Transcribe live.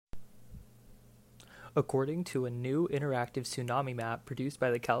According to a new interactive tsunami map produced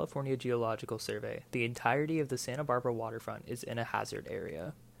by the California Geological Survey, the entirety of the Santa Barbara waterfront is in a hazard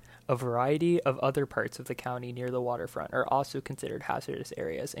area. A variety of other parts of the county near the waterfront are also considered hazardous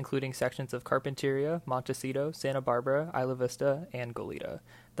areas, including sections of Carpinteria, Montecito, Santa Barbara, Isla Vista, and Goleta.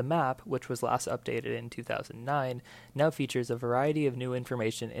 The map, which was last updated in 2009, now features a variety of new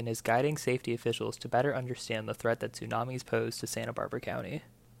information and is guiding safety officials to better understand the threat that tsunamis pose to Santa Barbara County.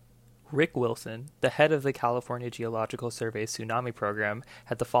 Rick Wilson, the head of the California Geological Survey's tsunami program,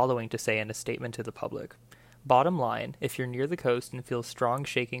 had the following to say in a statement to the public. Bottom line, if you're near the coast and feel strong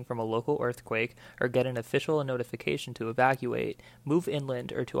shaking from a local earthquake or get an official notification to evacuate, move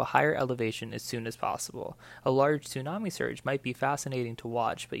inland or to a higher elevation as soon as possible. A large tsunami surge might be fascinating to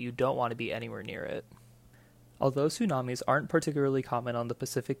watch, but you don't want to be anywhere near it. Although tsunamis aren't particularly common on the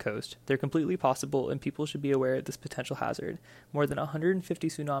Pacific coast, they're completely possible and people should be aware of this potential hazard. More than 150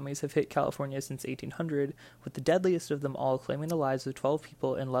 tsunamis have hit California since 1800, with the deadliest of them all claiming the lives of 12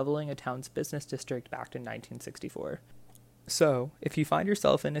 people and leveling a town's business district back in 1964. So, if you find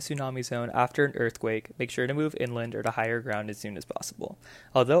yourself in a tsunami zone after an earthquake, make sure to move inland or to higher ground as soon as possible.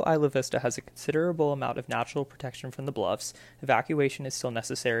 Although Isla Vista has a considerable amount of natural protection from the bluffs, evacuation is still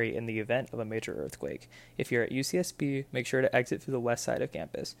necessary in the event of a major earthquake. If you're at UCSB, make sure to exit through the west side of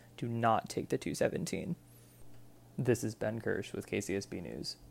campus. Do not take the 217. This is Ben Kirsch with KCSB News.